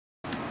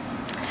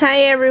Hi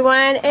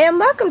everyone, and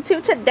welcome to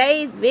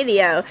today's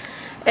video.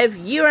 If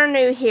you are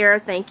new here,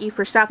 thank you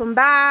for stopping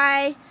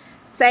by,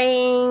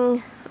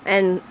 basically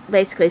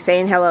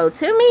saying hello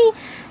to me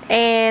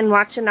and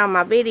watching all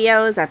my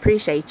videos. I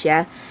appreciate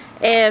ya.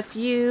 If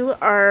you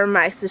are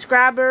my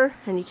subscriber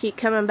and you keep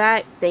coming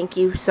back, thank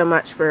you so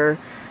much for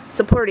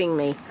supporting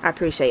me. I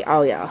appreciate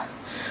all y'all.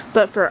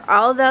 But for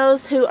all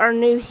those who are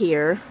new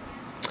here,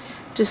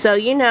 just so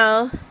you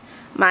know,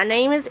 my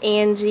name is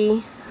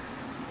Angie.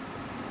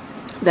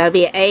 That'll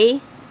be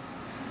A-N-G-I.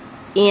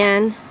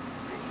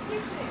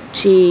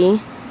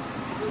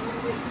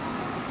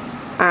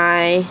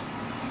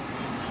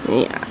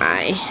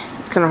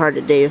 It's kind of hard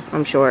to do.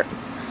 I'm short.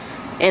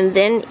 And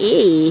then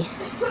E.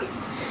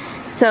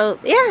 So,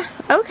 yeah.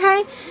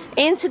 Okay.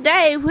 And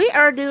today we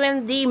are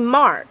doing the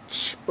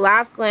March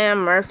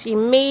Liveglam Morphe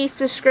Me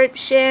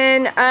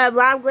subscription.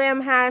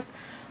 Liveglam has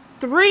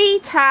 3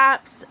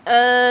 types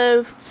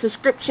of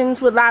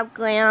subscriptions with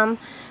Liveglam.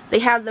 They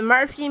have the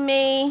Morphe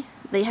Me,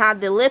 they have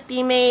the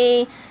Lippy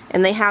Me,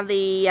 and they have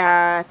the,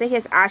 I think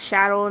it's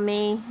Eyeshadow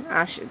Me.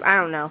 I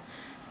don't know.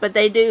 But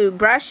they do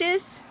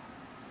brushes,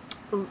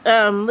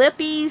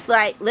 lippies,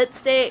 like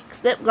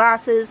lipsticks, lip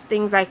glosses,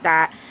 things like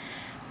that.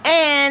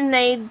 And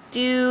they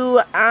do,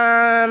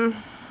 eyeshadow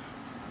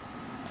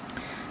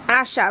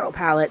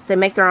palettes. They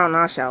make their own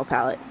eyeshadow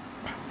palette.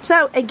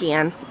 So,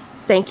 again,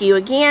 thank you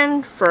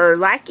again for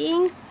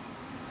liking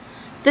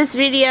this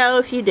video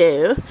if you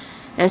do,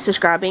 and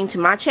subscribing to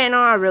my channel.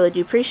 I really do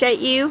appreciate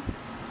you.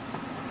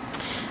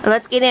 And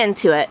let's get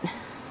into it.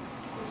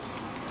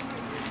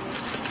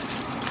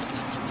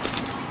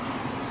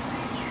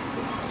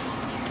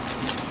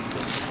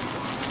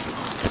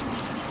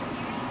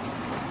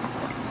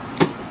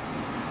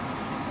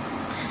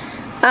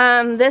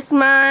 This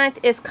month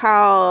is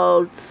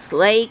called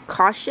Slay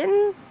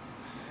Caution.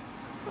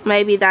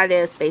 Maybe that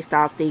is based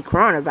off the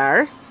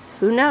coronavirus.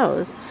 Who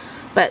knows?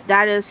 But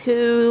that is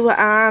who,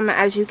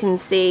 as you can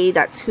see,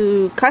 that's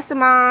who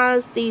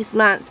customized these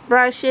month's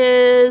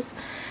brushes.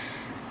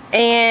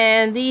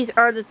 And these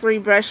are the 3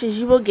 brushes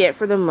you will get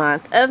for the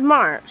month of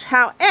March.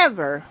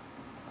 However,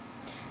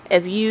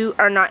 if you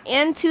are not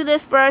into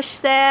this brush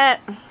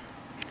set,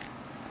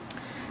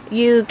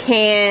 you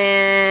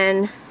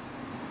can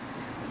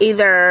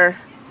either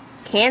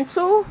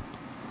cancel,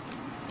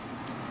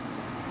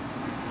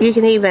 you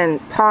can even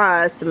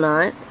pause the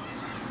month.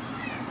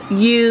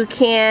 You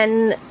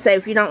can say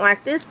if you don't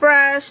like this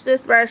brush,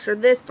 or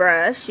this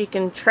brush, you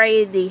can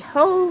trade the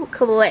whole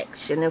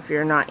collection if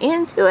you're not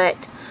into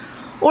it.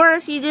 Or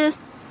if you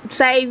just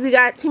say you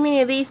got too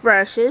many of these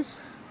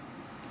brushes,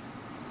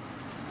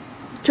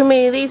 or too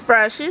many of these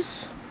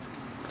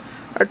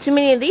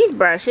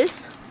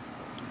brushes,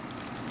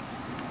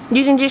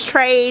 you can just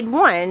trade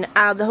one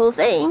out of the whole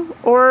thing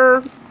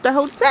or the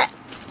whole set.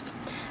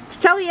 It's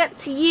totally up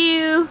to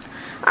you.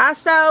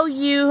 Also,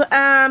 you,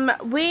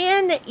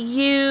 when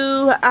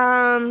you,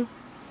 tell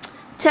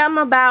them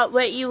about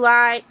what you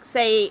like,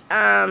 say,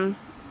 kind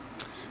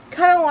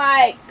of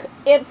like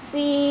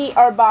Ipsy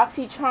or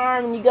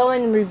BoxyCharm, and you go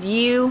and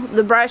review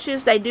the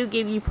brushes, they do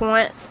give you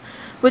points,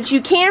 which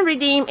you can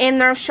redeem in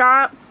their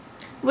shop,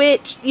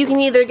 which you can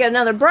either get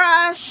another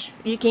brush,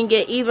 you can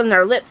get even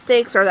their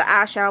lipsticks or the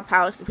eyeshadow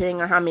palettes,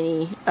 depending on how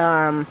many,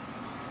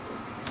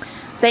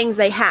 things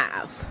they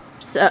have.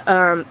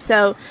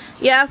 So,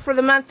 yeah, for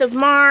the month of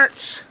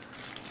March,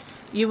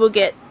 you will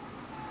get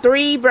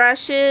 3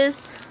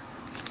 brushes.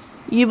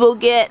 You will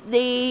get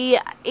the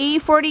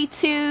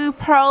E42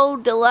 Pro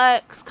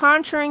Deluxe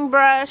Contouring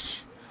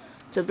Brush.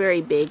 It's a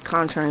very big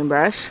contouring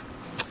brush.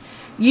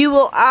 You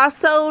will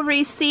also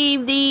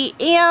receive the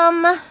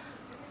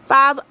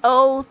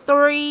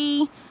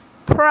M503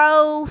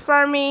 Pro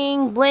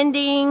Firming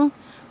Blending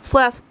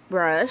Fluff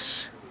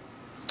Brush.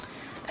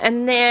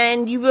 And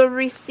then you will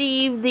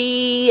receive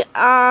the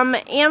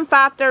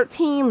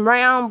M513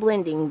 Round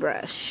Blending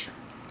Brush.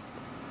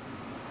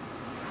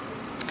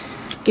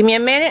 Give me a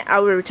minute, I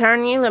will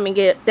return you. Let me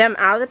get them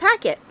out of the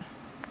packet.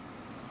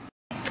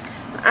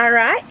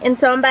 Alright, and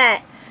so I'm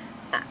back.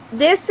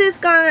 This is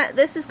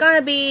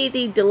gonna be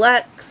the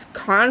Deluxe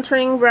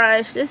Contouring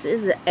Brush. This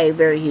is a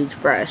very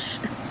huge brush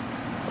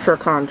for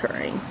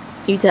contouring.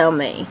 You tell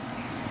me.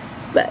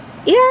 But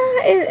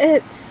yeah,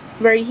 it's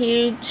very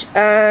huge.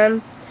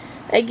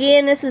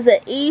 Again, this is an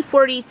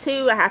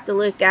E42. I have to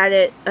look at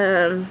it.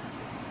 You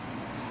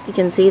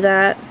can see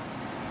that.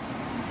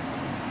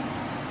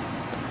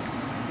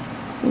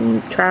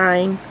 I'm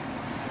trying.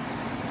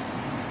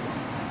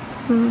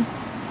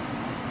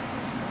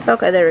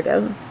 Okay, there we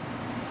go.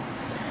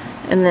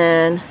 And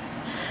then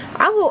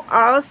I will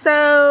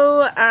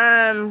also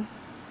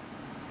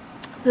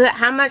put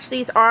how much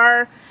these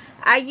are.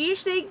 I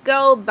usually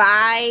go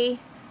by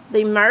the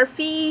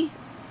Morphe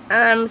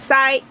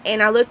site,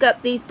 and I look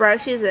up these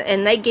brushes,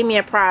 and they give me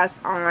a price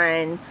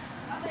on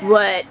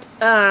what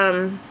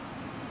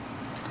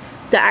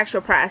the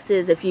actual price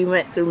is if you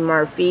went through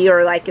Morphe,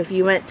 or like if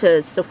you went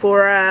to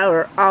Sephora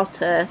or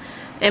Ulta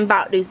and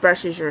bought these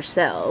brushes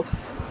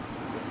yourself.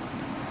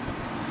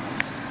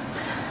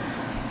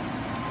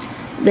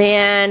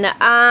 Then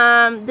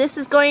this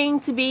is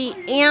going to be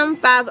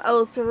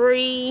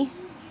M503.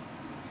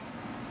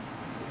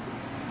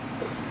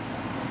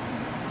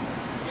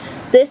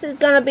 This is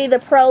going to be the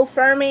Pro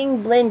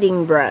Firming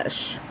Blending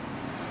Brush.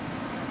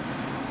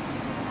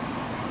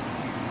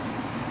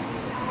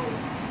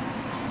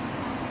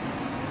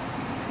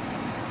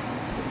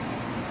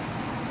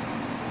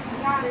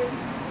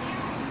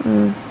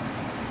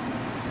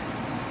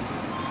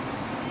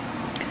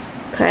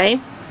 Okay.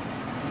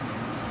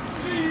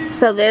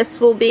 So this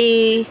will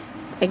be,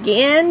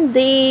 again,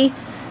 the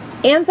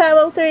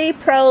M503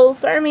 Pro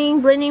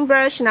Firming Blending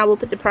Brush, and I will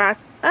put the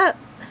price up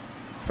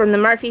from the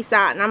Morphe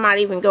site, and I might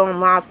even go on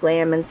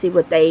Liveglam and see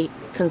what they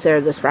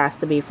consider this price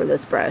to be for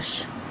this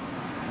brush.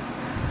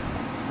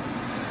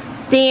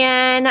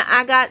 Then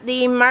I got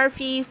the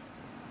Morphe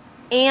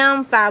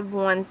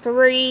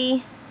M513.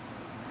 You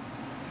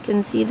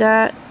can see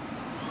that.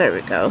 There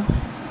we go.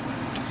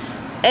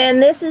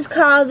 And this is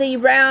called the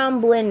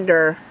Round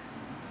Blender.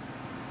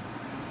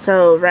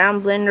 So,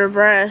 round blender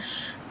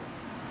brush.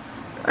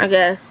 I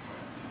guess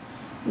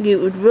you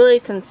would really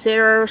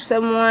consider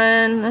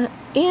someone,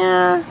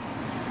 yeah,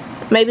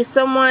 maybe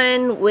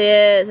someone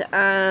with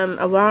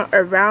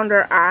a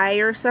rounder eye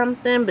or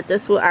something, but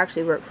this will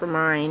actually work for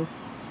mine.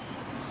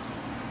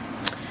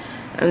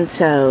 And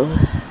so,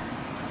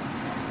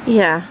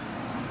 yeah,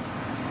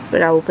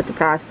 but I will put the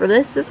price for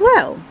this as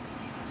well.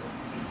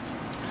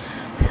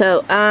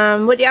 So,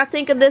 what do y'all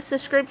think of this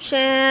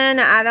subscription?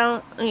 I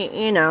don't,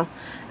 you know,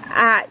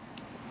 I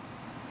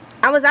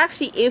was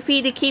actually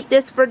iffy to keep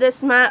this for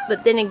this month,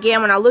 but then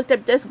again, when I looked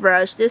up this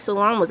brush, this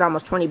alone was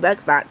almost 20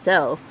 bucks by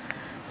itself.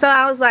 So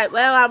I was like,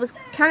 well, I was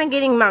kind of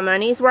getting my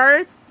money's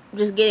worth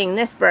just getting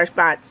this brush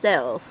by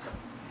itself.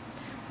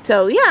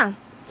 So yeah,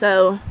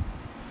 so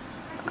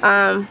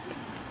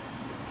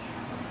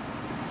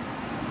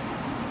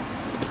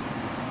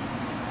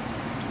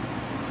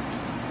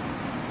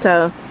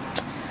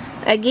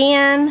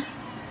again,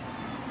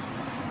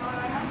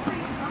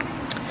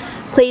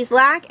 please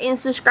like and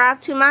subscribe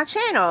to my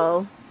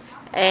channel.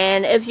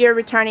 And if you're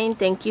returning,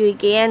 thank you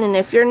again. And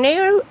if you're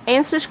new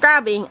and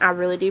subscribing, I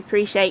really do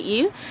appreciate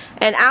you.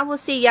 And I will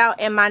see y'all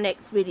in my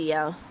next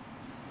video.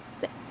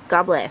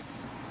 God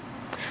bless.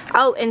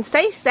 Oh, and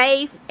stay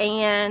safe.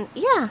 And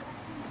yeah.